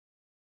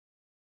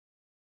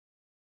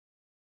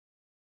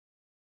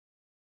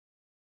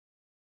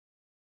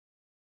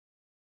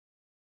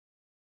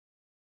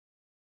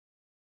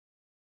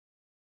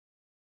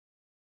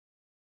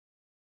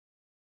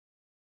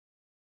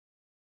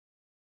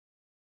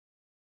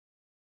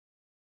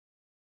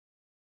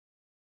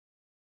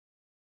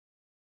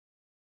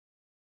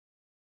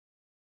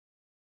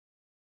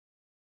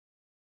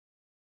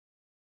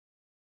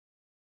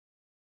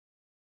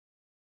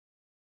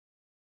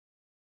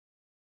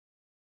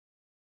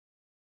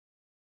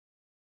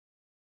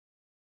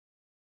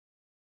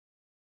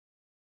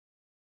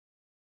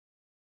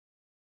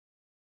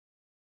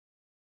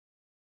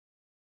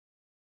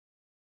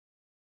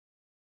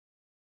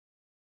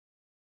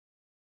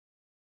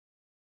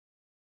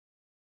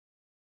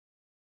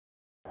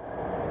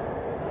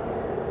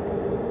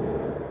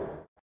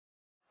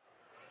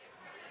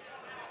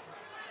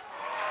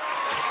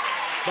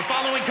The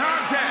following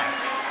contest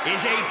is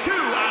a 2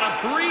 out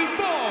of 3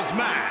 falls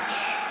match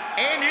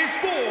and is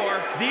for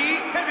the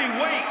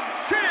Heavyweight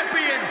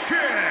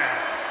Championship.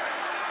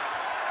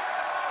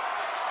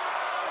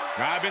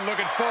 I've been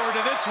looking forward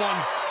to this one.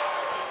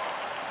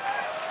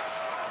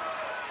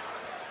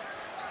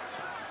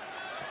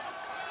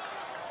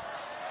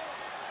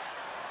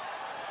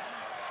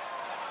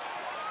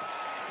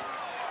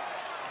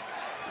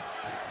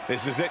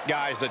 This is it,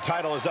 guys. The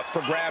title is up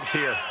for grabs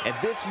here. And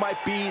this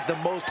might be the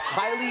most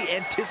highly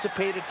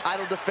anticipated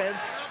title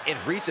defense in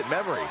recent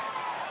memory.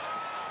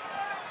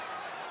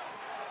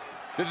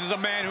 This is a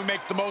man who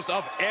makes the most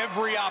of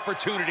every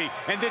opportunity,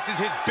 and this is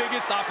his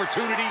biggest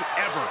opportunity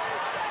ever.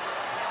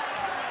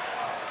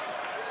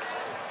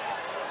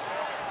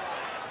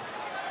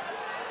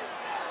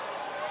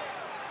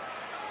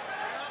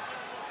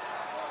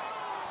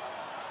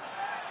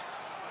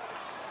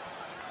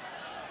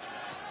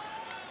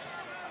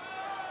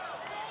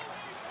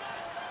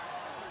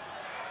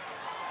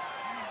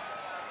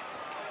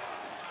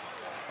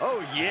 Oh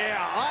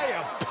yeah, I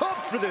am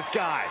pumped for this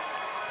guy.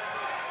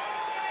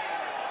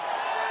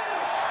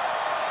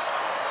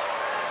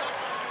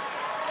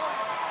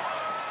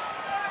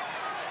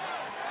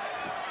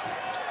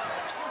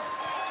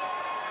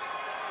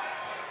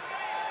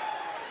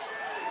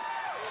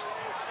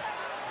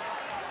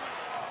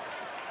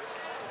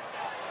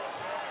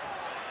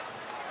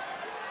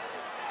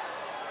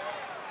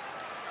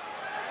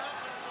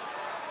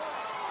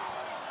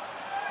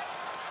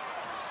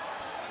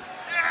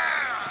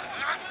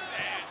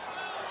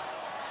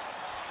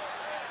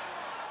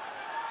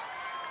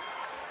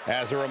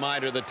 As a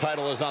reminder, the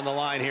title is on the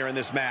line here in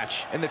this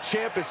match. And the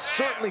champ is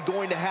certainly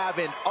going to have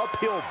an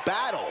uphill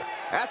battle,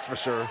 that's for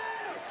sure.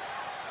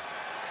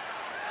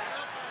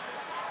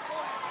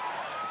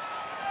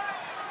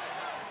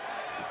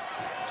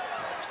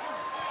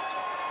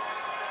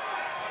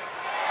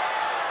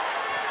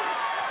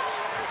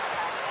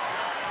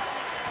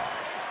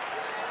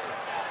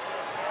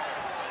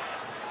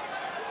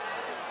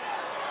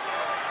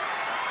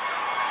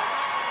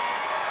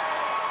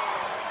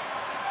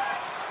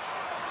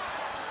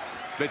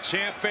 The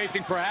champ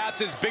facing perhaps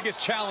his biggest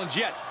challenge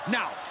yet.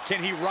 Now,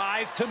 can he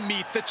rise to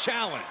meet the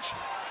challenge?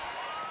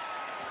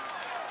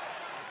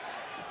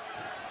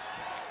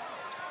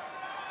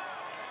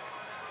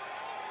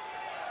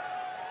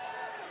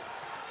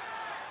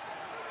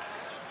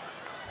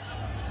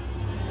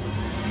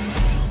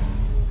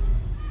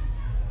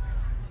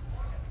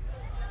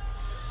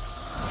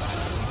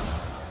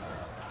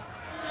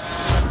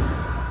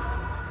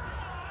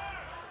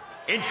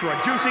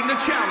 Introducing the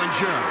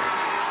challenger.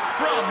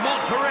 From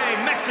Monterrey,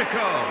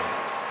 Mexico,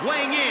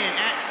 weighing in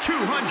at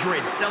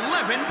 211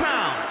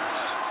 pounds,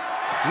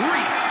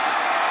 Reese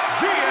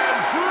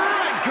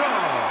Gianfranco.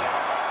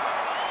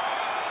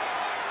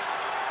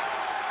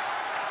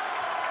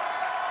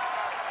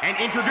 And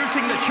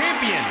introducing the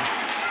champion,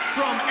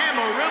 from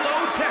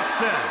Amarillo,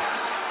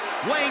 Texas,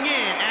 weighing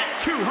in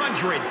at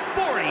 246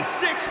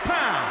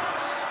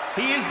 pounds,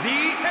 he is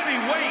the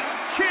heavyweight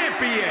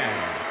champion,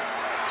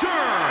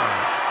 Durr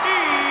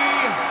E.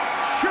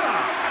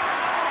 Chuck.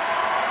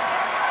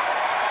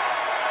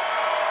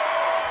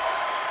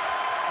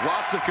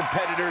 Lots of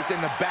competitors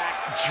in the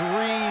back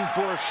dream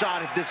for a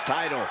shot at this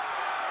title.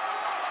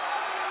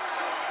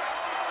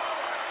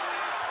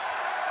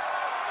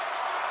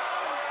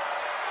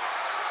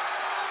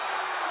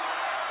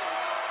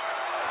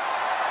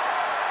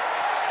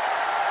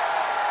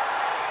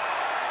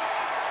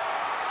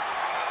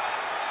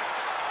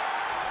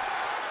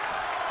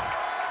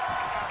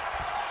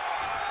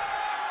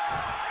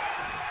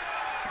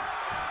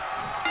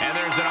 And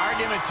there's an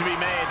argument to be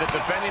made that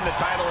defending the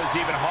title is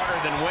even harder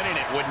than winning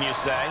it, wouldn't you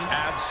say?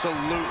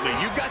 Absolutely.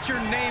 You've got your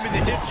name in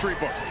the history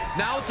books.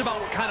 Now it's about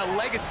what kind of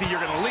legacy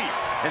you're going to leave.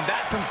 And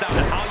that comes down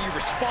to how you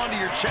respond to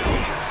your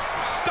challengers.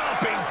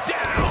 Stomping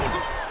down!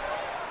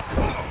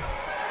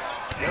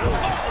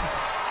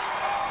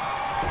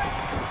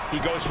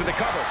 He goes for the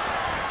cover.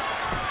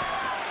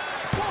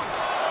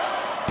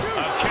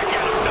 A kick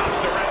out stops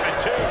the record,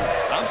 too.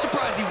 I'm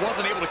surprised he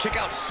wasn't able to kick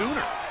out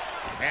sooner.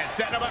 And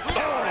setting him up.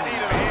 Oh, knee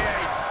to the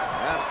face.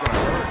 That's going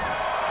to hurt.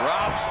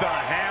 Drops the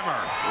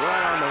hammer.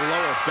 Right on the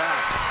lower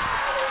back.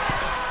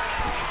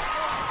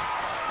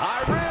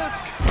 High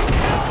risk.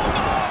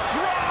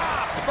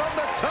 Drop from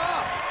the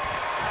top.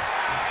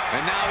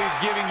 And now he's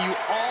giving you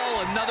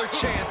all another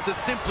chance to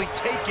simply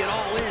take it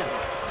all in.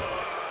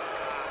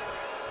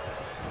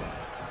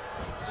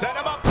 Set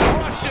him up.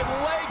 Russian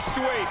leg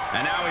sweep.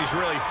 And now he's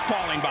really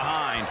falling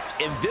behind.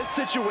 In this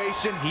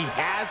situation, he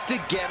has to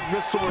get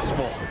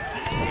resourceful.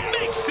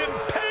 Makes him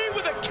pay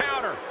with a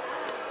counter.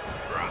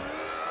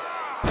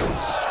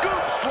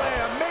 Scoop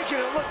slam, making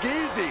it look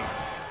easy.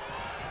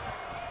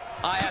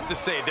 I have to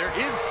say, there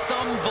is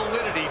some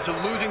validity to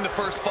losing the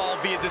first fall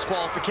via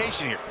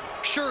disqualification here.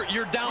 Sure,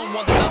 you're down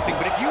 1-0,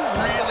 but if you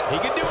really... He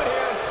can do it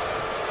here.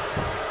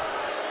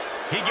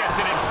 He gets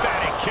an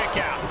emphatic kick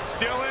out.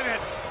 Still in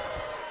it.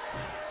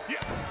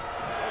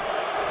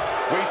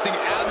 Wasting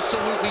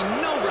absolutely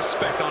no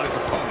respect on his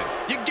opponent.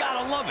 You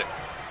gotta love it.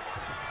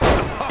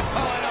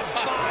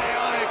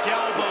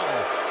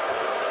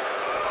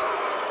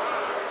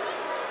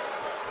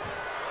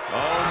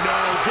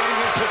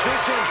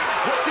 submission.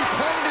 What's he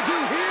planning to do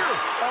here?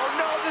 Oh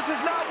no, this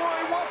is not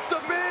where he wants to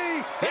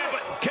be. Yeah,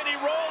 but can he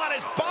roll on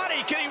his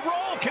body? Can he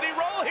roll? Can he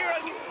roll here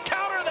and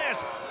counter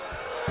this?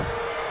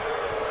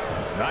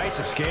 Nice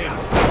escape.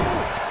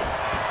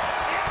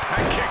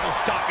 That kick will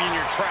stop you in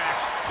your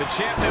tracks. The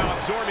champ now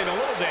absorbing a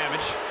little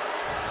damage.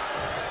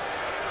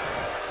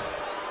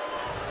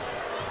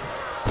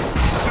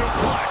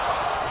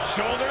 Suplex.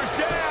 Shoulders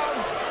down.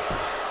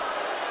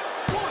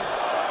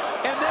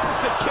 And there's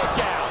the kick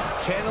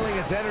out. Channeling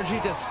his energy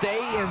to stay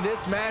in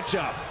this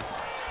matchup.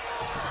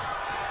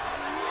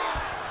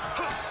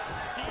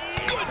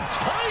 Good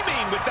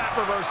timing with that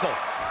reversal.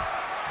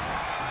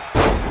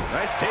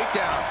 Nice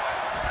takedown.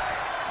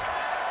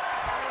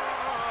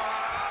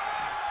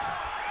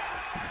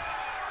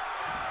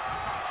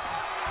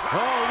 Oh,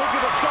 look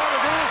at the start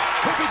of this.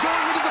 Could be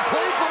going into the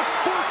playbook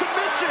for a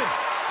submission.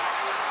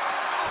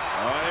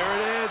 Oh, there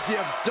it is, the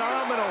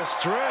abdominal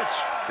stretch.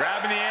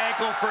 Grabbing the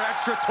ankle for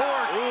extra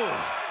torque. Ooh.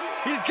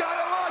 He's got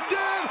it locked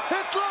in.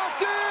 It's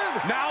locked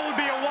in. Now would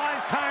be a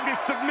wise time to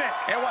submit.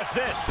 And watch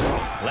this.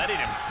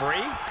 Letting him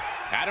free.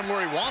 Had him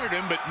where he wanted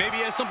him, but maybe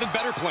he has something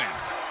better planned.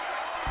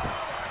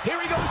 Here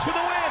he goes for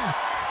the win.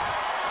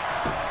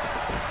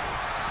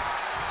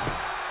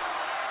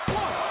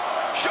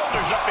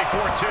 Shoulders up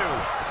before two.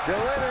 Still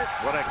in it.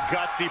 What a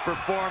gutsy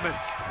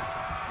performance.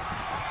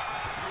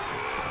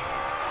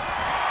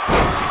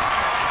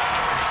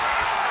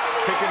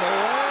 Kicking the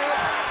leg.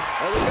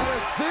 Oh, we gotta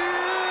see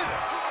it.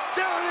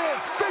 There it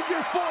is.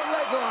 Figure four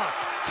leg lock.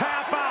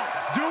 Tap out.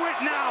 Do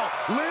it now.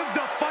 Live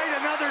to fight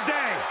another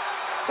day.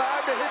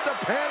 Time to hit the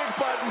panic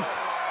button.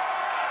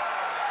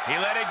 He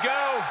let it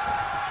go.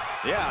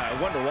 Yeah, I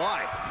wonder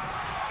why.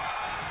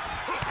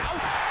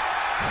 Ouch.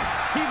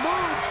 He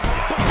moved,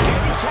 but can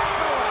he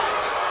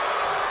capitalize?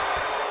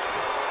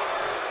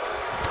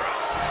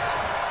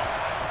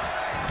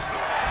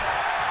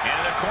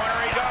 Into the corner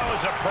he goes.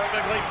 A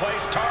perfectly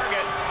placed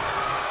target.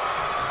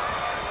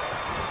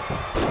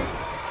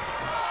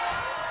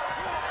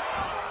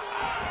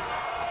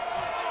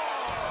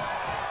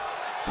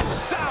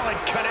 Solid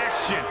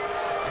connection.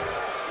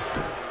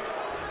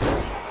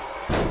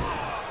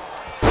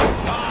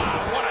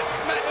 Ah, what a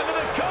smack into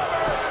the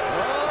cover.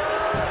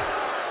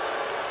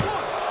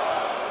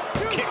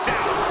 Kicks out.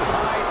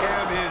 I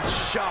am in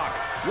shock.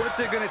 What's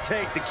it going to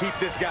take to keep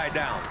this guy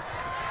down?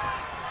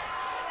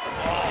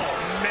 Oh,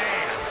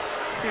 man.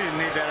 He didn't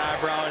need that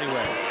eyebrow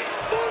anyway.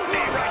 Ooh,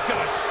 knee right to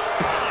the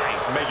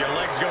spine. Make your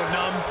legs go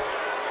numb.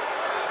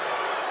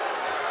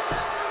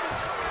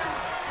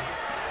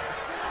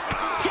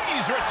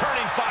 He's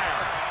returning fire.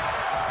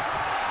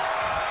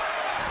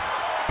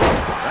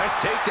 Nice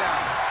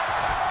takedown.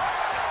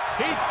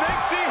 He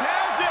thinks he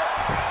has it.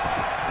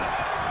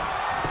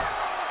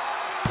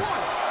 1,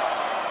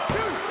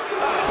 2.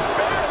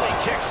 Barely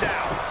kicks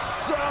out.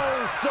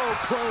 So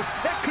close.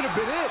 That could have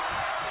been it.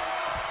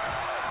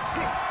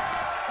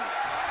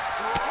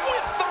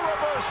 With the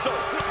reversal.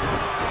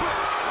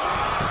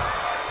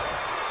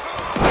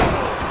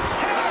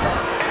 Hammer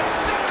and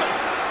sickle.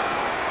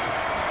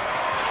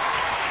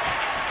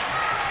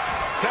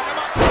 Set him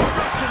up.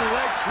 Russian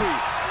leg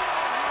sweep.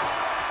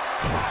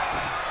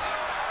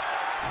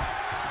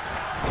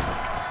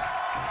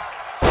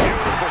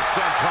 Beautiful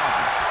senton.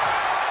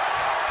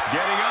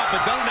 Getting up,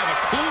 but doesn't have a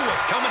clue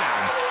what's coming at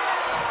him.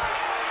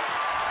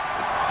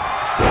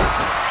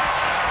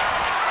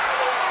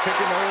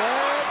 Kicking the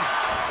leg.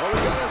 Oh, we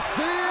gotta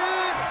see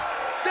it.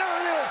 There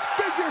it is.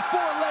 Figure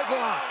four leg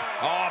lock.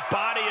 Oh,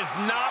 body is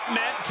not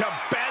meant to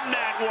bend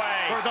that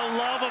way. For the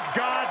love of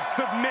God,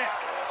 submit.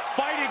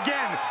 Fight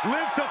again.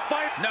 Live to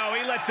fight. No,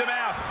 he lets him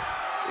out.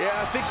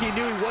 Yeah, I think he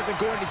knew he wasn't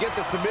going to get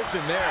the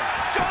submission there.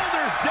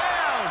 Shoulders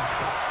down.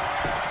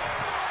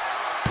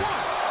 1,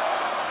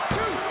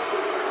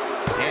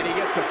 2. And he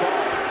gets the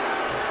fall.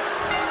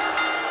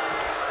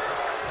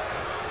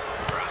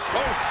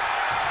 Oof.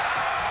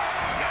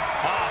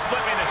 Oh,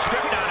 flipping the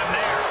script on him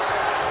there.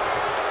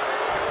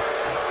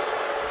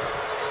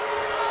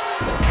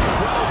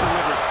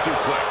 Well-delivered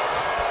suplex.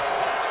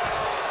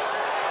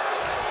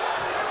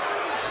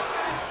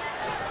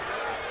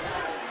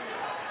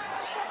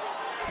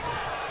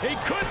 He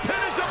could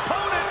pin his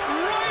opponent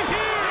right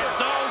here.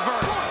 It's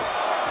over. 1,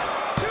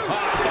 2. Oh,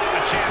 I thought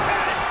the champ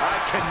had it. I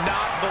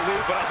cannot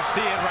believe what I'm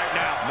seeing right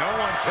now. No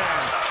one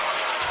can.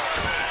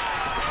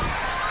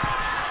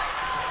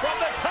 From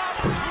the top.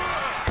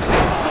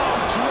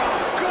 Elbow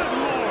drop. Good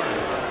Lord.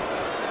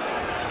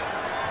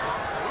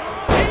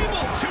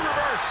 Able to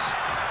reverse.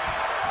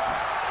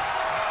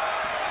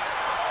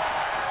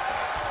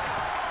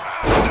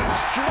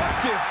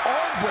 Destructive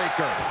arm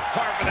breaker.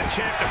 Hard for the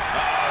champ to...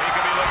 Oh, he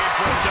could be looking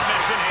for a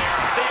submission here.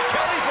 The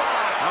Achilles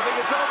lock. I think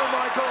it's over,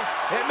 Michael.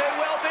 It may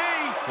well be.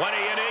 What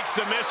a unique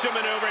submission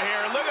maneuver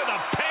here. Look at the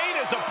pain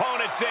his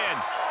opponent's in.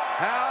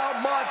 How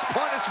much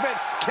punishment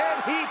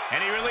can he? And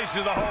he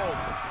releases the hold.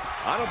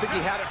 I don't think he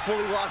had it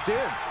fully locked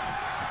in.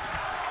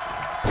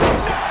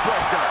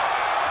 Neckbreaker.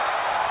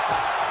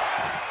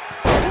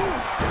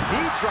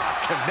 Knee drop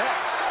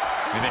connects.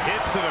 And the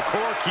hits to the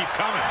core keep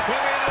coming.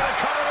 Moving into the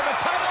cover of the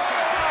title.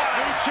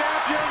 New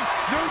champion,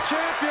 new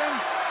champion.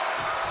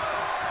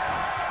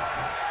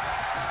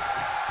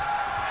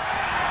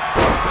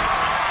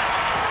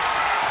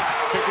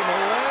 Kicking the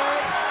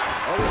leg.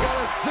 Oh, we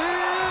gotta see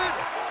it.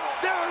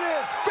 There it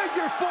is.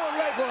 Figure 4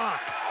 leg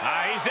lock.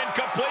 He's in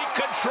complete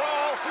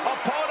control.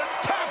 Opponent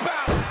tap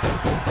out.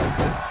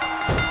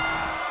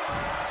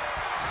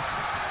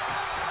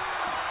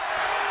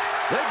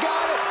 They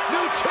got it.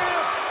 New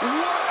champ.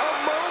 What a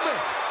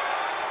moment.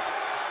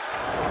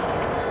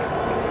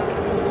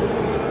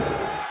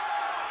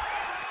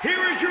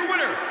 Here is your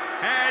winner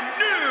and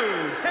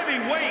new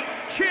heavyweight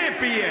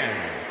champion,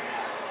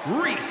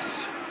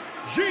 Reese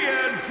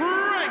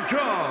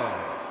Gianfranco.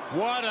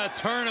 What a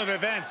turn of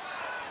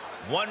events.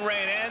 One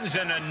reign ends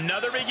and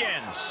another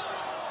begins.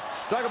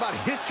 Talk about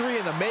history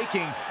in the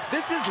making.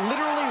 This is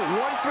literally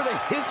one for the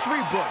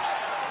history books.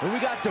 And we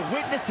got to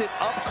witness it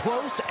up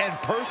close and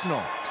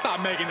personal.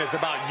 Stop making this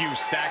about you,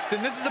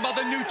 Saxton. This is about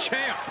the new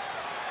champ.